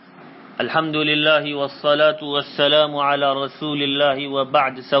الحمدللہ والصلاة والسلام علی رسول اللہ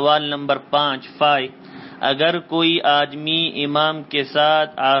وبعد۔ سوال نمبر 5 اگر کوئی آدمی امام کے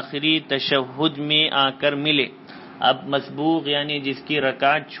ساتھ آخری تشہد میں آ کر ملے، اب مسبوق یعنی جس کی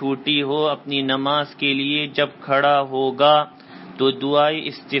رکعت چھوٹی ہو اپنی نماز کے لیے جب کھڑا ہوگا تو دعائے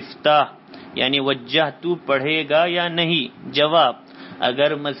استفتاح یعنی وجہت پڑھے گا یا نہیں؟ جواب: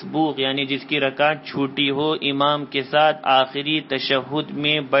 اگر مسبوق یعنی جس کی رکعت چھوٹی ہو امام کے ساتھ آخری تشہد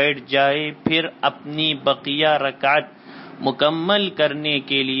میں بیٹھ جائے، پھر اپنی بقیہ رکعت مکمل کرنے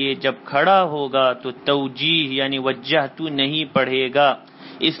کے لیے جب کھڑا ہوگا تو توجیہ یعنی وجہت نہیں پڑھے گا،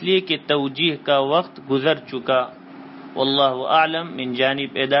 اس لیے کہ توجیہ کا وقت گزر چکا۔ واللہ اعلم۔ من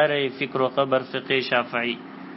جانب ادارہ فکر و خبر فقہ شافعی۔